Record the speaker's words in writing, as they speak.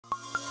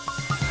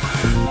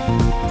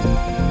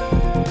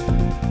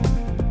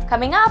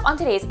Coming up on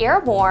today's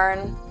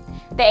Airborne,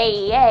 the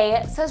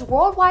AEA says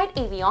worldwide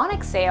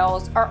avionics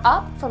sales are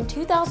up from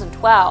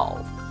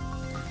 2012.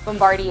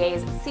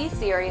 Bombardier's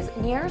CSeries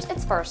nears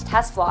its first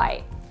test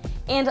flight,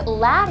 and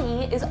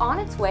LADEE is on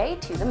its way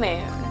to the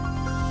moon.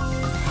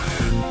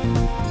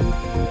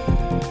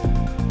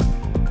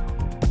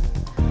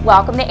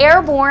 Welcome to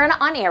Airborne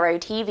on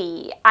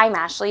Aero-TV. I'm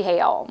Ashley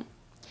Hale.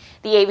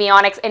 The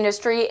avionics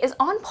industry is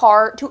on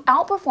par to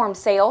outperform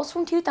sales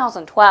from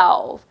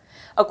 2012,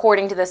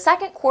 according to the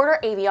second Quarter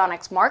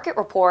Avionics Market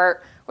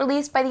Report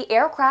released by the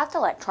Aircraft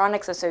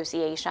Electronics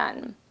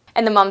Association.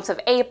 In the months of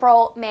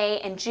April, May,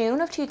 and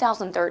June of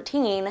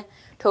 2013,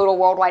 total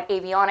worldwide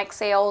avionics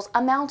sales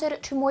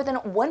amounted to more than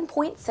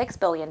 $1.6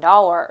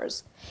 billion,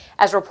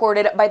 as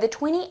reported by the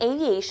 20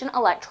 aviation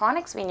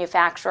electronics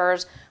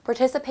manufacturers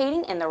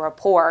participating in the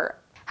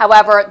report.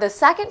 However, the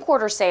second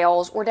quarter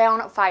sales were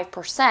down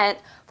 5%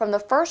 from the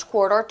first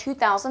quarter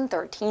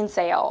 2013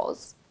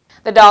 sales.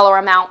 The dollar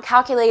amount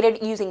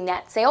calculated using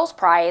net sales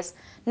price,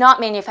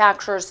 not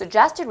manufacturer's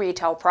suggested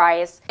retail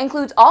price,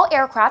 includes all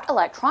aircraft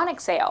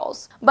electronic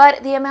sales,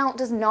 but the amount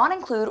does not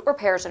include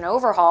repairs and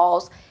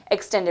overhauls,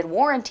 extended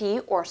warranty,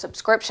 or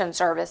subscription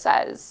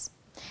services.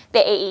 The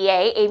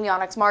AEA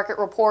Avionics Market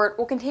Report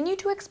will continue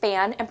to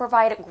expand and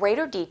provide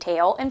greater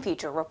detail in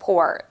future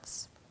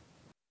reports.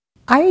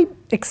 I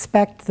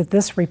expect that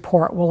this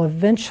report will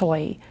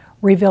eventually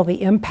reveal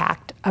the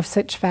impact of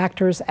such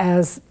factors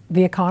as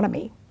the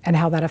economy and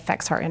how that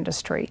affects our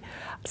industry,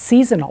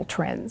 seasonal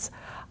trends,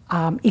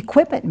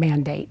 equipment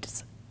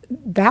mandates.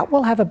 That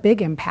will have a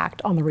big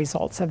impact on the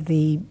results of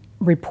the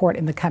report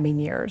in the coming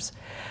years.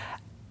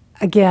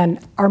 Again,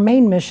 our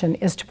main mission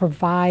is to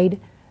provide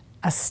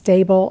a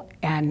stable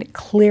and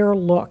clear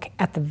look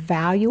at the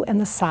value and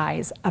the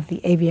size of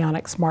the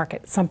avionics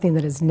market, something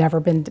that has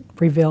never been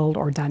revealed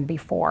or done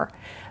before.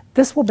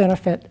 This will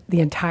benefit the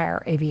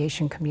entire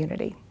aviation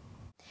community.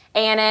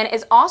 ANN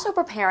is also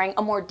preparing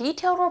a more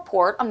detailed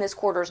report on this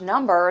quarter's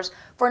numbers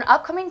for an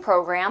upcoming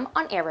program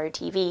on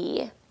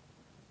Aero-TV.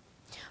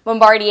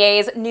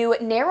 Bombardier's new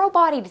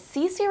narrow-bodied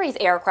CSeries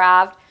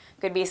aircraft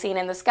could be seen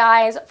in the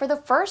skies for the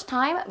first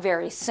time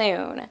very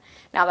soon,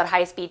 now that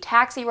high-speed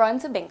taxi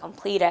runs have been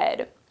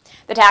completed.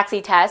 The taxi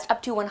test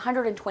up to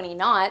 120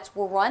 knots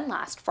were run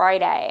last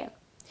Friday.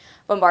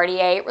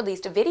 Bombardier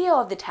released a video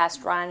of the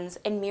test runs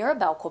in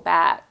Mirabel,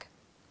 Quebec.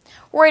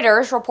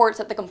 Reuters reports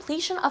that the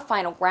completion of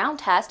final ground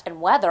test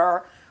and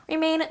weather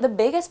remain the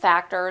biggest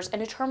factors in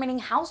determining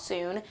how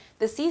soon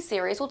the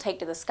CSeries will take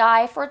to the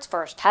sky for its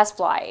first test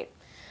flight,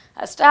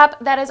 a step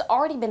that has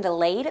already been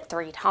delayed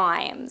 3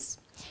 times.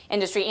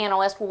 Industry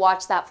analysts will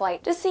watch that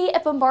flight to see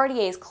if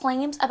Bombardier's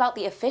claims about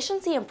the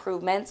efficiency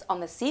improvements on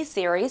the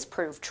CSeries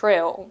prove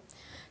true.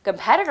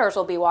 Competitors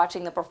will be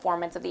watching the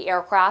performance of the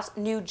aircraft's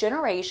new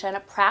generation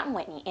Pratt &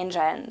 Whitney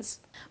engines.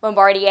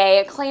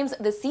 Bombardier claims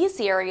the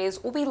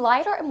CSeries will be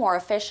lighter and more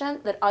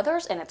efficient than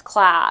others in its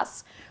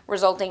class,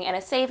 resulting in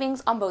a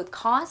savings on both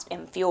cost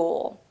and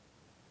fuel.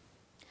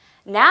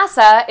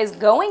 NASA is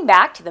going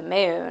back to the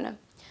moon.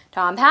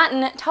 Tom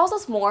Patton tells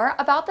us more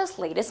about this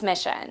latest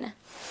mission.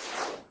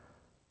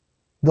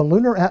 The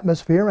Lunar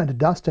Atmosphere and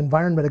Dust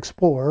Environment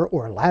Explorer,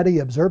 or LADEE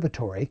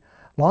Observatory,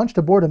 launched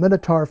aboard a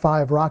Minotaur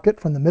V rocket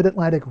from the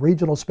Mid-Atlantic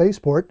Regional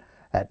Spaceport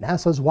at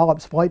NASA's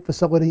Wallops Flight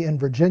Facility in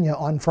Virginia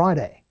on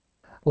Friday.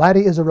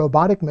 LADEE is a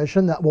robotic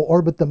mission that will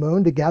orbit the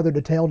moon to gather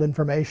detailed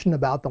information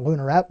about the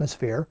lunar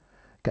atmosphere,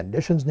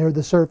 conditions near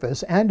the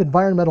surface, and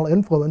environmental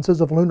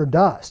influences of lunar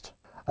dust.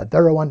 A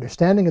thorough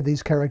understanding of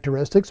these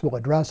characteristics will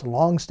address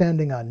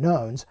long-standing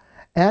unknowns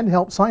and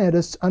help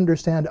scientists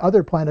understand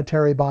other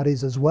planetary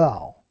bodies as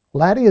well.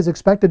 LADEE is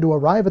expected to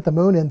arrive at the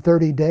moon in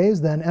 30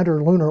 days, then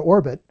enter lunar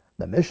orbit.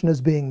 The mission is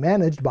being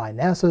managed by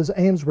NASA's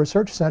Ames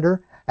Research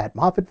Center at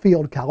Moffett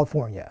Field,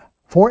 California.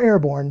 For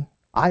Airborne,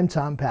 I'm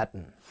Tom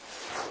Patton.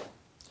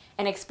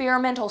 An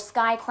experimental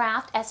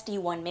Skycraft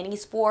SD1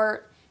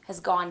 Minisport has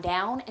gone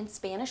down in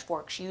Spanish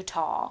Forks,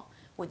 Utah,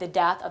 with the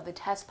death of the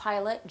test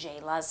pilot Jay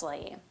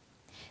Leslie.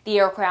 The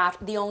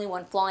aircraft, the only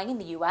one flying in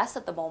the U.S.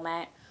 at the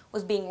moment,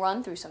 was being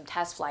run through some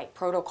test flight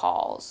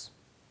protocols.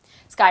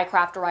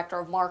 Skycraft Director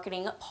of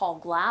Marketing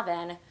Paul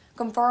Glavin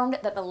confirmed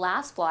that the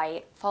last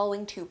flight,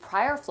 following 2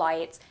 prior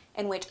flights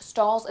in which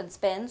stalls and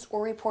spins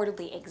were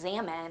reportedly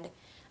examined,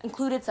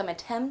 included some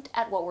attempt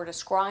at what were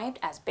described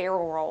as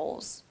barrel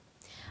rolls.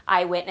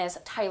 Eyewitness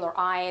Tyler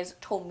Ives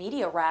told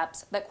media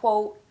reps that,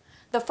 quote,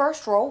 "The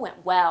first roll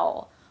went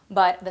well,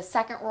 but the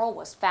second roll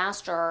was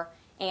faster,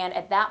 and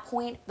at that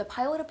point the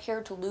pilot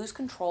appeared to lose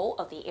control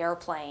of the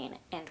airplane,"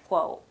 end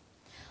quote.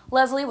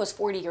 Leslie was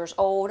 40 years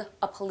old,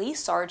 a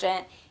police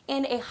sergeant,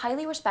 and a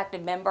highly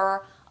respected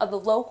member of the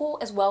local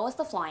as well as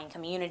the flying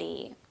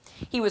community.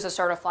 He was a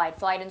certified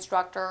flight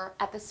instructor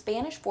at the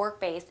Spanish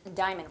Fork-based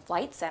Diamond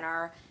Flight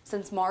Center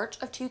since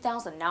March of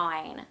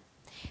 2009.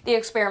 The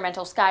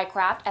experimental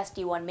Skycraft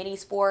SD1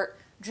 Minisport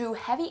drew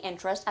heavy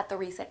interest at the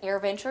recent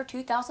AirVenture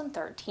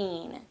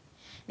 2013.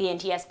 The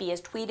NTSB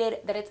has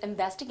tweeted that it's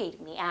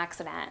investigating the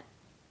accident.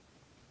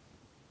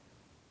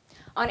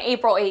 On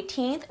April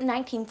 18,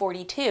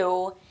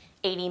 1942,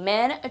 80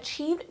 men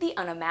achieved the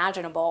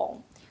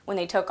unimaginable when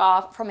they took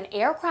off from an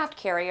aircraft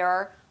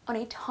carrier on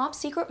a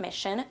top-secret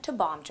mission to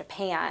bomb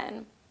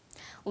Japan.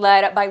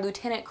 Led by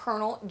Lieutenant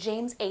Colonel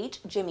James H.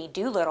 Jimmy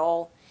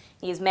Doolittle,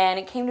 these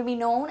men came to be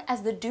known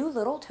as the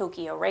Doolittle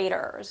Tokyo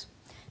Raiders.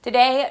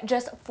 Today,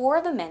 just 4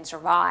 of the men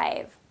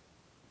survive.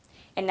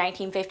 In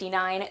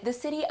 1959, the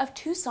city of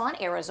Tucson,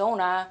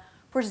 Arizona,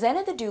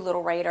 presented the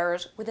Doolittle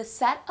Raiders with a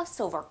set of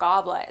silver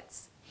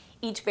goblets,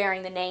 each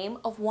bearing the name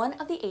of one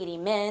of the 80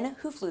 men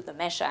who flew the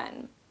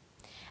mission.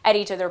 At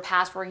each of their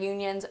past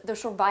reunions, the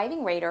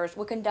surviving Raiders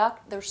would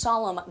conduct their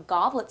solemn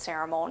goblet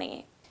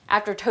ceremony.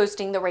 After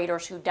toasting the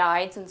Raiders who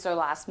died since their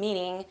last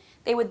meeting,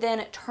 they would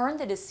then turn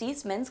the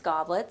deceased men's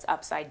goblets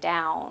upside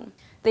down.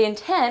 The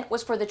intent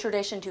was for the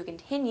tradition to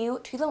continue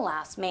to the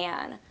last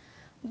man,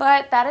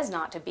 but that is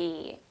not to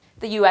be.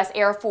 The U.S.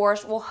 Air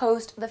Force will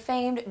host the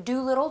famed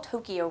Doolittle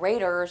Tokyo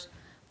Raiders'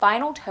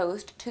 final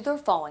toast to their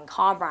fallen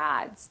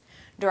comrades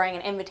during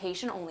an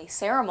invitation-only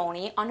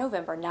ceremony on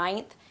November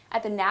 9th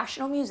at the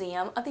National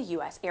Museum of the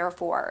U.S. Air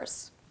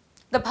Force.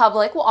 The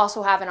public will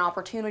also have an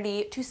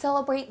opportunity to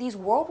celebrate these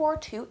World War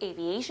II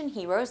aviation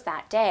heroes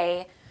that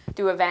day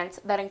through events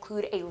that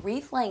include a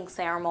wreath-laying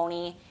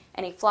ceremony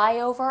and a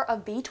flyover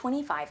of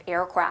B-25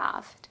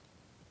 aircraft.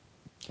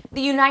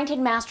 The United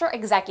Master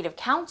Executive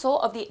Council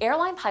of the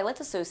Airline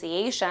Pilots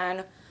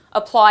Association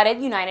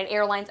applauded United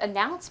Airlines'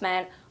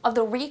 announcement of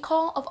the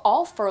recall of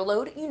all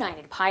furloughed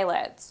United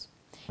pilots.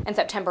 In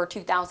September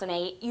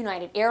 2008,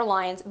 United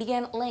Airlines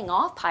began laying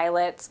off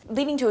pilots,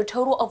 leading to a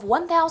total of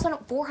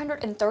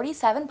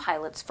 1,437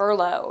 pilots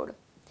furloughed.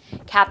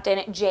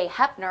 Captain Jay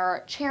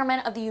Hepner, chairman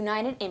of the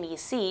United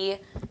MEC,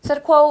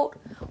 said, quote,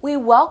 "We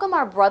welcome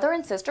our brother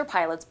and sister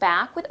pilots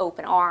back with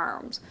open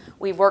arms.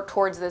 We've worked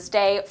towards this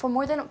day for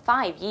more than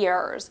 5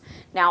 years.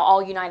 Now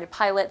all United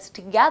pilots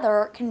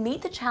together can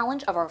meet the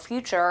challenge of our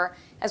future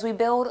as we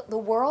build the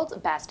world's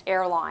best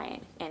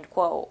airline," end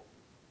quote.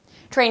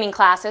 Training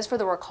classes for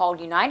the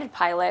recalled United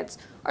pilots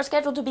are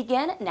scheduled to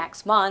begin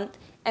next month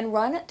and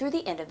run through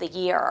the end of the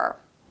year.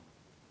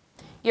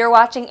 You're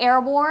watching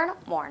Airborne,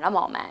 more in a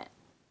moment.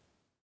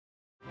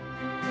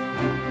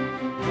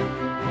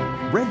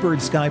 Redbird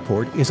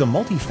Skyport is a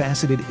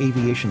multifaceted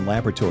aviation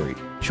laboratory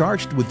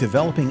charged with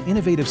developing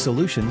innovative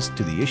solutions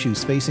to the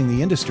issues facing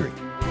the industry.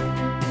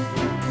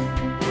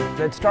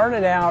 It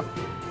started out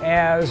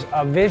as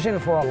a vision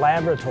for a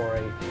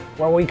laboratory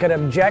where we could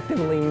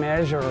objectively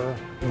measure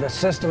the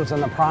systems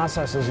and the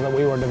processes that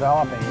we were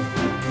developing.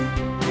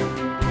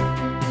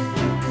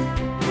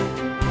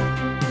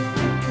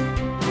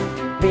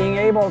 Being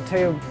able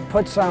to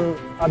put some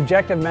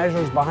objective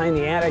measures behind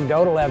the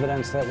anecdotal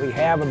evidence that we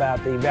have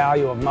about the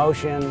value of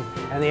motion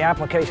and the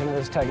application of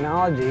this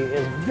technology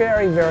is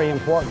very, very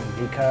important,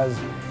 because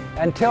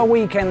until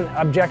we can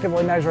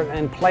objectively measure it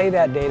and play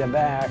that data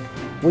back,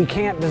 we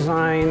can't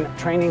design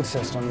training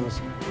systems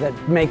that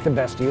make the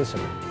best use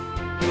of it.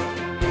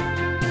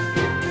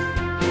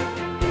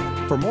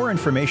 For more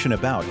information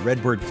about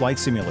Redbird flight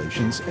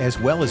simulations, as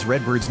well as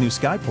Redbird's new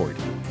Skyport,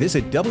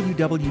 visit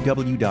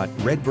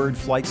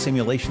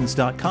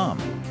www.redbirdflightsimulations.com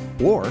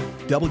or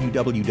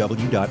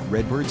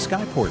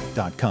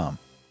www.redbirdskyport.com.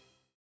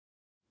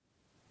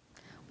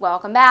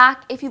 Welcome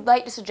back. If you'd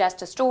like to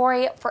suggest a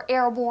story for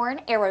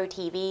Airborne,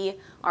 Aero-TV,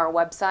 our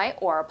website,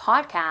 or our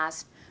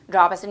podcast,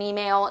 drop us an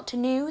email to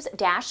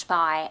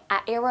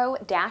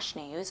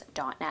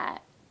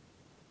news-spy@aero-news.net.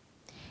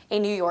 A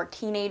New York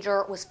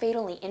teenager was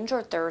fatally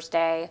injured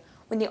Thursday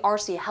when the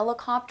RC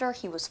helicopter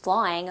he was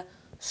flying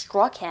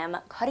struck him,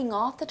 cutting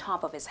off the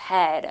top of his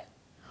head.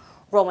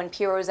 Roman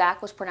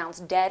Pirozak was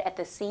pronounced dead at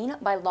the scene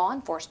by law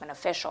enforcement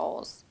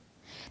officials.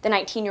 The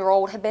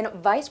 19-year-old had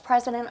been vice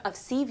president of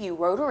Seaview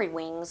Rotary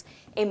Wings,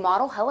 a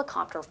model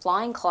helicopter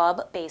flying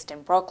club based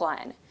in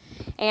Brooklyn,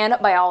 and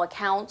by all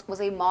accounts was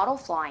a model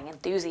flying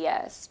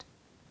enthusiast.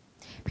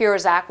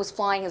 Pirozak was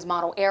flying his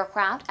model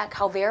aircraft at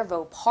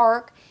Calvervo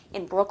Park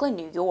in Brooklyn,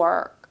 New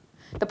York.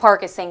 The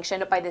park is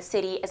sanctioned by the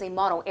city as a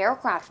model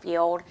aircraft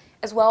field,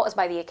 as well as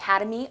by the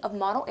Academy of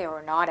Model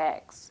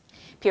Aeronautics.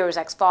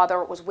 Pirozak's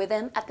father was with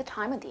him at the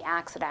time of the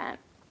accident.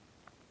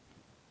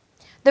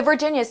 The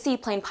Virginia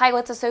Seaplane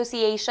Pilots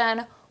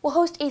Association will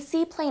host a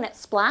seaplane at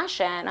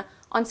Splashin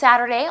on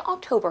Saturday,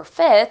 October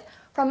 5th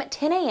from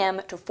 10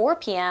 a.m. to 4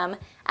 p.m.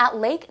 at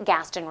Lake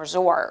Gaston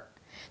Resort.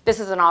 This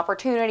is an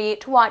opportunity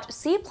to watch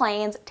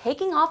seaplanes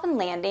taking off and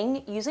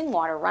landing using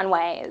water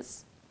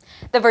runways.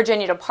 The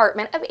Virginia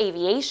Department of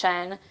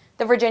Aviation,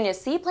 the Virginia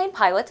Seaplane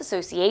Pilots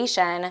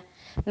Association,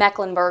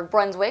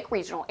 Mecklenburg-Brunswick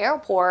Regional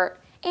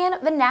Airport,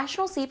 and the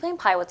National Seaplane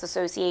Pilots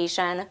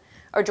Association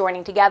are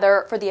joining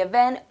together for the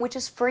event, which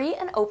is free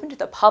and open to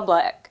the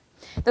public.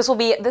 This will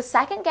be the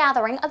second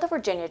gathering of the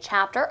Virginia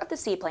chapter of the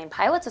Seaplane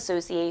Pilots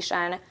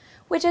Association,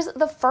 which is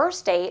the first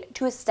state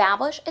to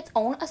establish its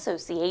own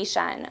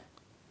association.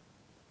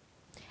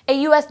 A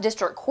U.S.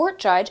 District Court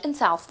judge in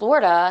South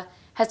Florida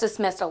has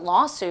dismissed a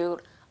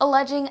lawsuit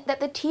alleging that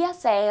the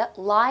TSA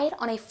lied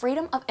on a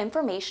Freedom of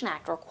Information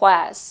Act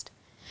request.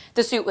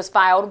 The suit was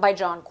filed by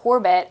John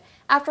Corbett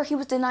after he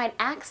was denied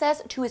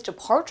access to his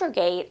departure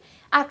gate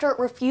after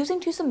refusing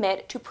to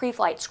submit to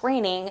pre-flight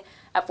screening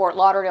at Fort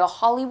Lauderdale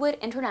Hollywood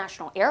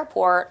International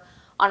Airport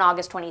on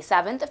August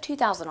 27th of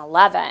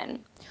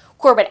 2011.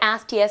 Corbett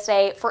asked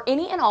TSA for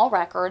any and all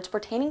records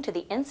pertaining to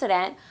the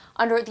incident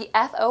under the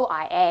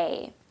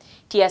FOIA.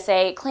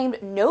 TSA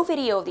claimed no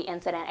video of the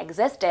incident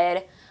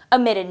existed,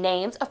 omitted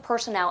names of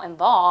personnel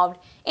involved,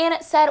 and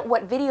said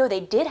what video they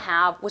did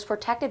have was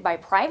protected by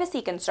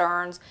privacy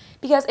concerns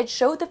because it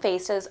showed the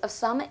faces of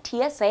some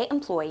TSA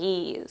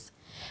employees.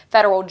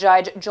 Federal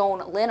Judge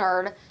Joan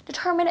Leonard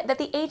determined that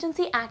the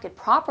agency acted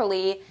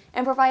properly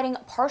in providing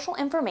partial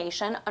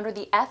information under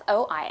the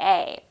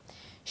FOIA.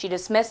 She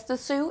dismissed the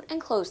suit and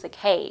closed the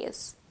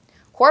case.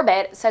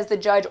 Corbett says the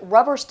judge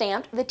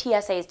rubber-stamped the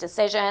TSA's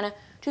decision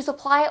to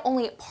supply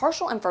only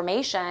partial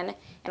information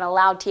and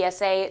allowed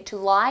TSA to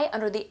lie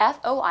under the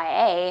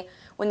FOIA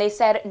when they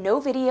said no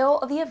video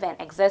of the event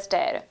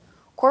existed.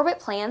 Corbett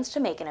plans to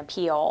make an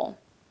appeal.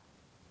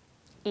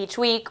 Each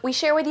week, we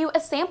share with you a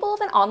sample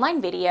of an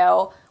online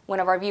video one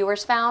of our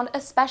viewers found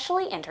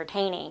especially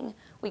entertaining.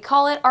 We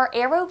call it our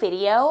Aero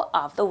Video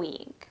of the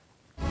Week.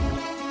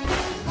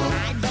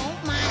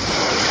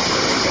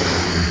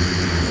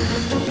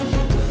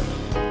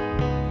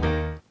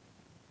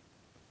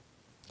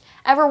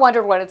 Ever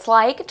wondered what it's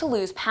like to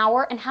lose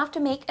power and have to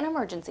make an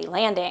emergency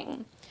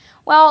landing?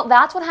 Well,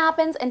 that's what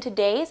happens in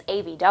today's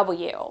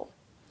AVW.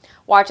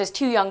 Watch as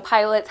two young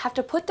pilots have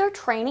to put their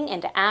training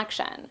into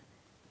action.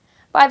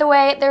 By the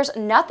way, there's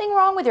nothing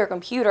wrong with your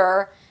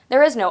computer.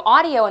 There is no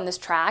audio in this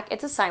track,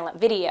 it's a silent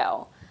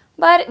video.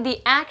 But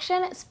the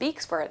action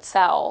speaks for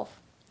itself.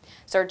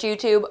 Search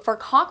YouTube for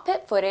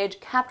cockpit footage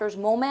captures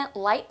moment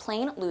light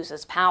plane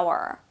loses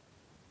power.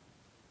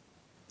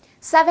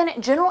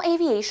 7 general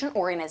aviation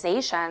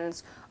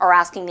organizations are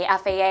asking the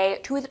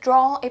FAA to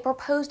withdraw a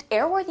proposed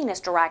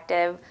airworthiness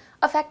directive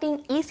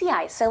affecting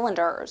ECI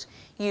cylinders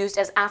used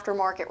as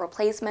aftermarket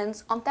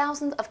replacements on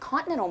thousands of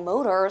Continental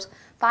Motors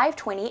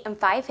 520 and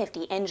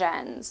 550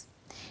 engines.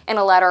 In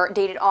a letter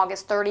dated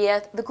August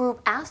 30th, the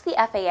group asked the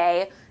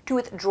FAA to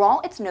withdraw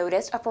its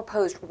notice of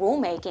proposed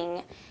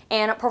rulemaking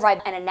and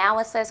provide an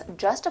analysis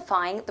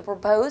justifying the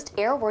proposed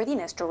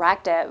airworthiness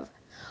directive.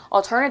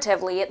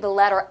 Alternatively, the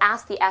letter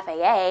asked the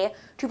FAA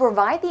to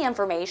provide the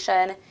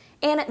information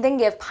and then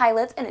give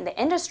pilots in the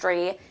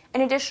industry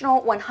an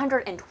additional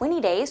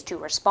 120 days to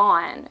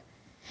respond.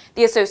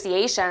 The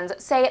associations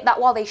say that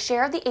while they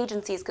share the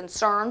agency's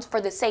concerns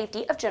for the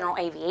safety of general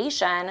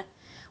aviation,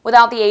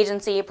 without the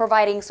agency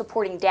providing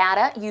supporting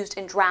data used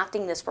in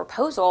drafting this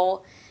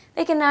proposal,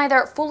 they can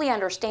neither fully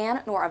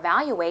understand nor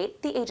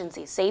evaluate the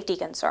agency's safety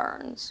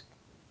concerns.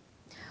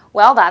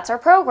 Well, that's our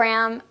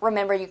program.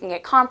 Remember, you can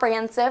get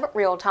comprehensive,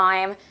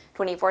 real-time,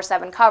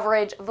 24/7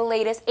 coverage of the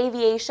latest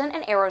aviation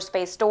and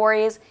aerospace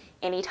stories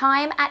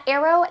anytime at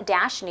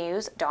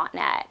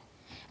aero-news.net.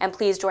 And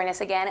please join us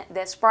again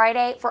this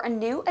Friday for a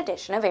new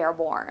edition of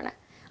Airborne.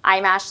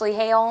 I'm Ashley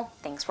Hale.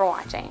 Thanks for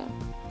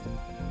watching.